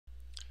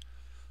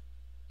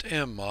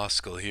Dan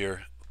Moskal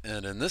here,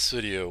 and in this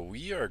video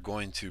we are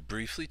going to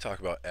briefly talk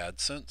about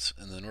AdSense,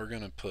 and then we're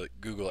going to put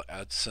Google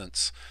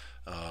AdSense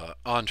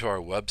onto our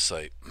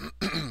website.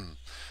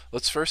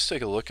 Let's first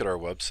take a look at our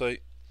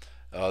website.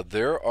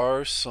 There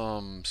are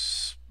some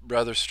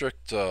rather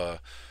strict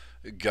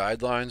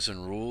guidelines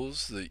and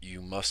rules that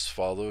you must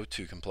follow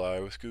to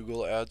comply with Google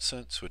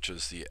AdSense, which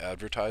is the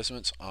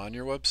advertisements on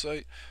your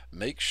website.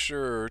 Make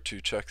sure to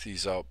check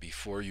these out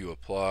before you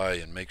apply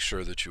and make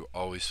sure that you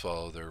always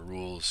follow their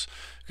rules.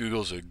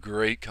 Google's a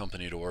great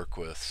company to work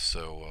with,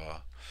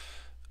 so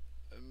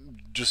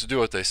just do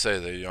what they say.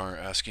 They aren't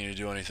asking you to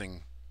do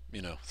anything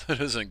that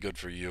isn't good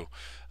for you.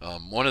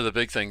 One of the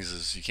big things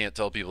is you can't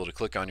tell people to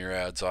click on your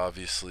ads,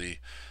 obviously.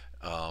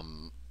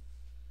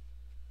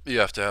 You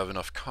have to have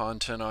enough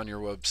content on your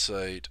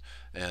website.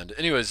 And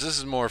anyways, this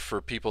is more for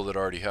people that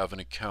already have an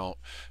account,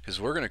 because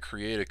we're going to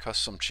create a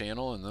custom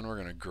channel and then we're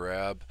going to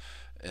grab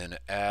an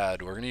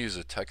ad. We're going to use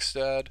a text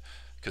ad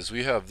because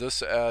we have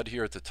this ad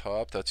here at the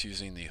top that's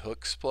using the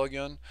hooks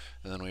plugin,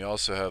 and then we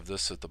also have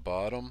this at the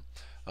bottom.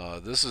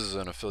 This is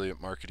an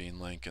affiliate marketing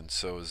link, and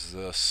so is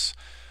this.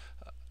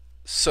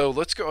 So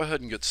let's go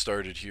ahead and get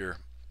started here.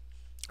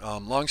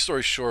 Long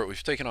story short,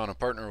 we've taken on a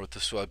partner with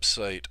this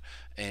website,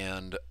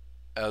 and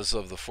as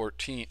of the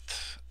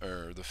 14th,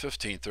 or the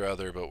 15th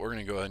rather, but we're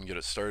going to go ahead and get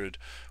it started.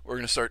 We're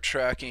going to start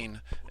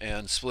tracking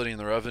and splitting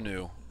the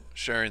revenue,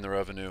 sharing the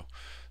revenue.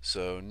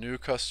 So new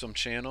custom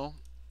channel,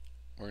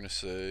 we're going to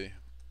say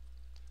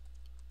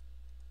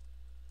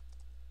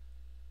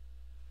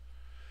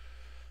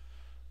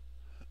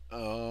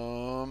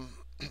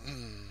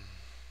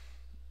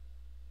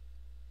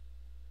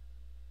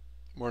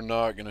we're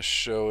not going to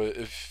show it.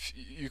 If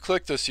you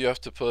click this, you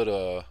have to put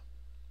a,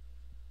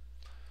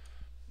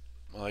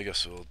 well, I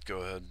guess we'll go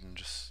ahead and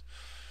just,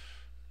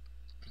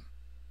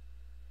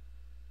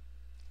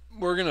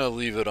 we're going to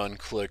leave it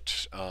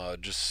unclicked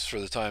just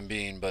for the time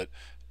being, but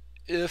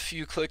if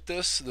you click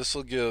this, this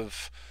will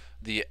give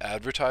the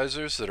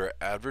advertisers that are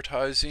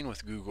advertising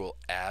with Google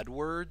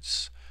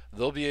AdWords,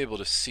 they'll be able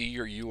to see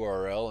your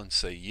URL and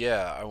say,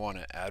 yeah, I want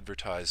to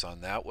advertise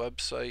on that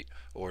website,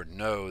 or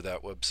no,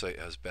 that website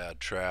has bad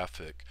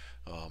traffic.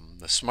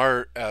 The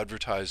smart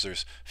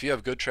advertisers, if you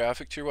have good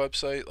traffic to your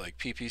website, like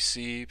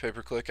PPC,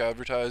 pay-per-click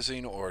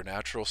advertising, or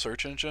natural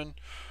search engine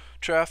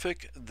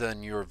traffic,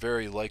 then you're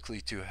very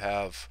likely to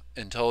have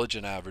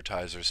intelligent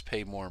advertisers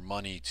pay more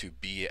money to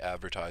be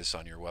advertised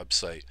on your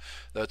website.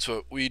 That's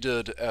what we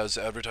did as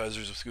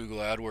advertisers with Google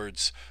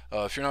AdWords.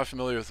 If you're not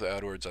familiar with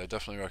AdWords, I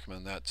definitely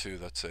recommend that too.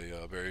 That's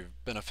a very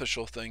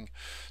beneficial thing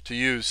to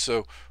use.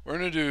 So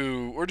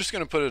we're just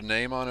going to put a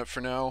name on it for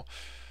now,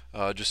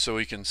 just so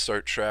we can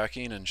start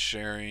tracking and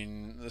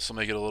sharing. This will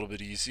make it a little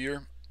bit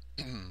easier.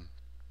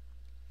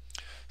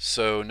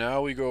 So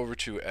now we go over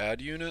to ad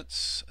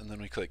units, and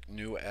then we click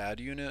new ad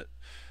unit,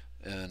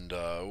 and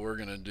we're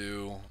going to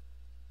do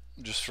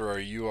just for our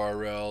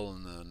URL,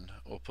 and then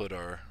we'll put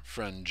our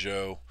friend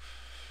Joe.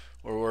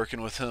 We're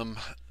working with him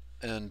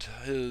and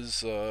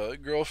his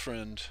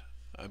girlfriend,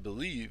 I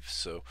believe.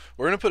 So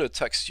we're going to put a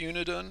text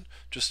unit in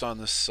just on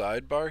this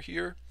sidebar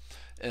here,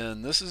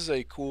 and this is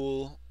a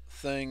cool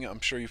thing. I'm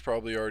sure you've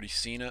probably already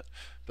seen it,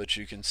 but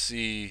you can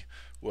see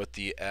what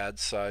the ad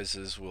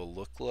sizes will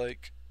look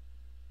like.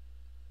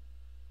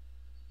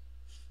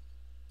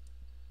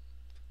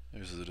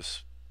 There's the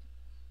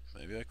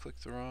maybe I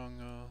clicked the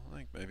wrong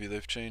link. Maybe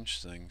they've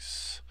changed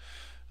things.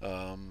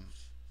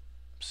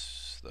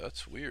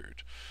 That's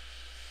weird.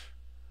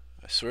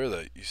 I swear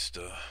that used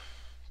to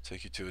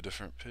take you to a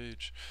different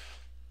page.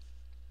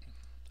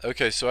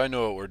 Okay, so I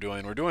know what we're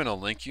doing. We're doing a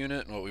link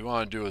unit, and what we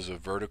want to do is a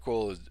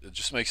vertical. It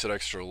just makes it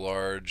extra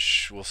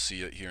large. We'll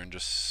see it here in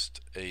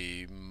just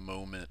a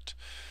moment.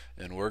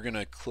 And we're going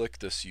to click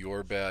this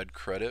Your Bad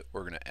Credit.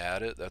 We're going to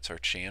add it. That's our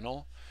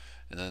channel.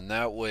 And then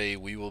that way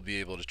we will be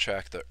able to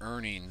track the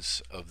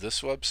earnings of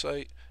this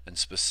website, and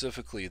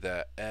specifically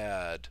that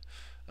ad,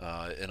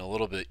 in a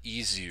little bit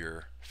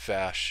easier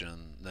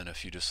fashion than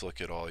if you just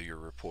look at all your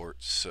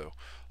reports. So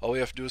all we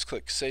have to do is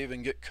click Save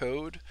and Get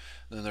Code,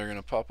 and then they're going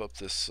to pop up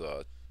this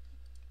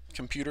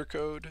computer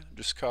code.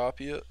 Just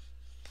copy it,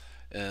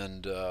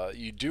 and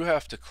you do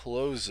have to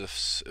close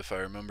this, if I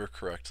remember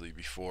correctly,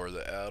 before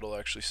the ad will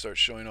actually start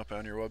showing up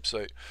on your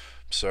website.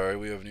 I'm sorry,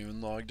 we haven't even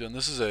logged in.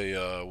 This is a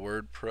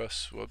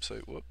WordPress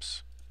website.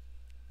 Whoops.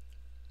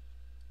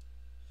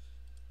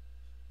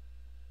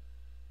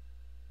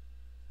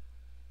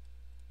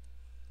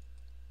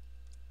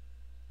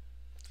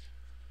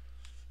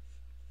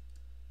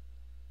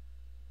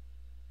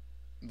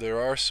 There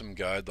are some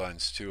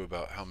guidelines too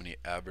about how many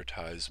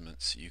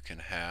advertisements you can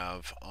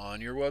have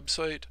on your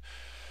website,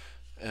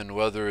 and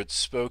whether it's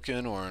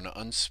spoken or an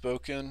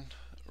unspoken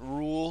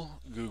rule.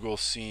 Google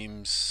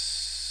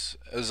seems,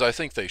 as I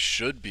think they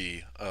should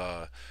be,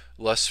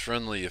 less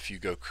friendly if you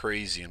go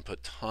crazy and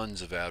put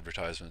tons of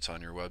advertisements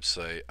on your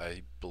website.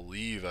 I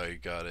believe I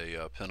got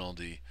a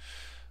penalty,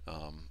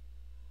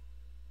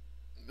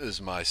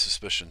 is my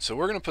suspicion. So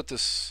we're going to put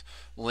this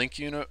link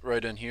unit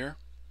right in here.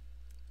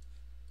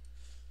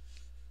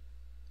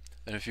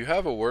 And if you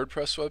have a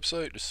WordPress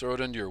website, just throw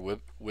it into your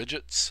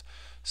widgets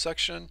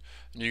section,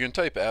 and you can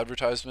type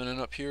advertisement in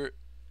up here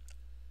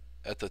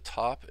at the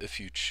top if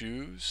you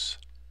choose.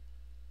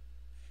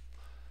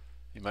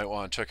 You might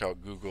want to check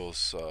out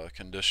Google's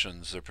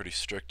conditions. They're pretty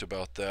strict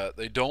about that.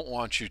 They don't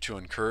want you to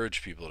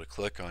encourage people to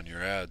click on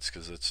your ads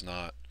because it's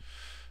not,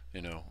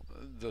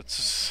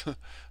 that's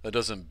that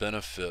doesn't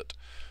benefit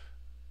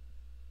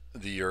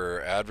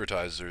your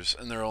advertisers,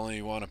 and they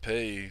only want to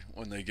pay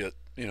when they get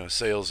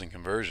sales and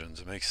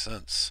conversions. It makes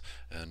sense.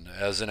 And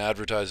as an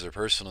advertiser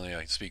personally, I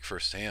can speak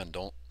firsthand.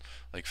 Don't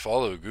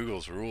follow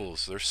Google's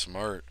rules. They're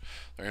smart.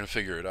 They're going to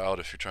figure it out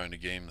if you're trying to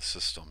game the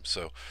system.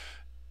 So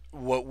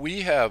what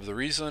we have, the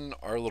reason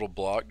our little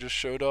block just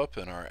showed up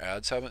and our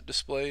ads haven't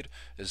displayed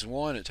is,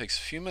 one, it takes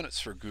a few minutes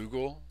for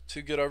Google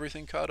to get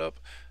everything caught up,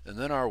 and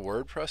then our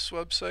WordPress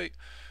website,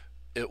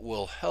 it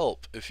will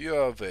help if you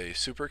have a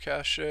super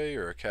cache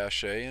or a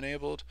cache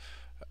enabled.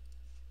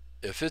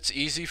 If it's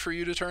easy for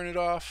you to turn it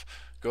off,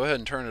 go ahead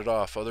and turn it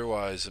off.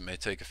 Otherwise, it may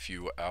take a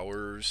few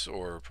hours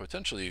or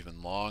potentially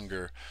even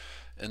longer.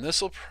 And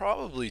this will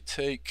probably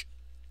take,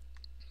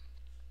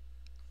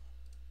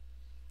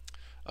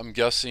 I'm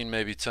guessing,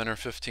 maybe 10 or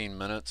 15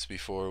 minutes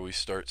before we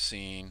start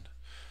seeing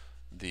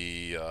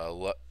the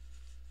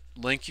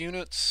link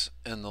units.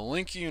 And the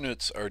link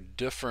units are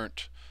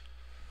different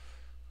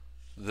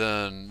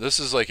than, this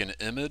is like an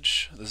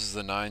image. This is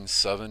the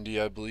 970,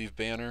 I believe,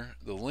 banner.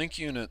 The link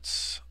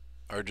units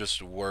are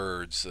just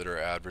words that are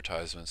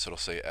advertisements. It'll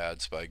say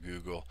ads by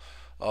Google.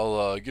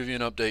 I'll give you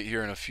an update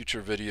here in a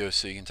future video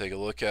so you can take a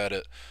look at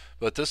it.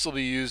 But this will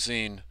be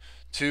using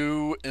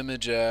 2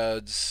 image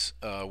ads,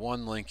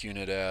 1 link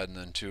unit ad, and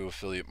then 2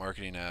 affiliate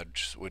marketing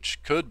ads,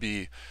 which could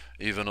be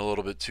even a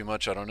little bit too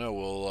much. I don't know.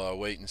 We'll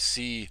wait and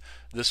see.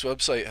 This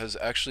website has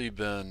actually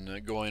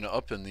been going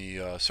up in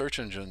the search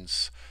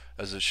engines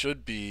as it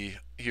should be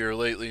here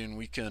lately,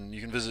 and you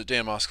can visit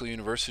Dan Moskal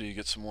University to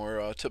get some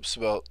more tips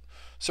about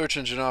search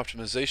engine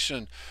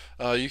optimization.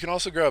 You can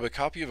also grab a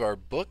copy of our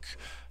book,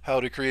 How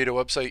to Create a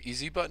Website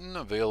Easy Button,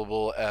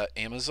 available at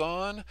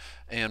Amazon.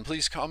 And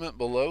please comment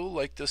below,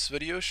 like this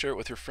video, share it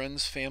with your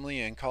friends, family,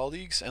 and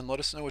colleagues, and let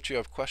us know what you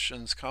have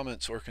questions,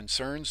 comments, or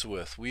concerns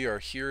with. We are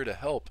here to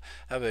help.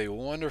 Have a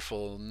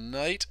wonderful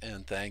night,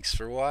 and thanks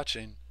for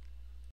watching.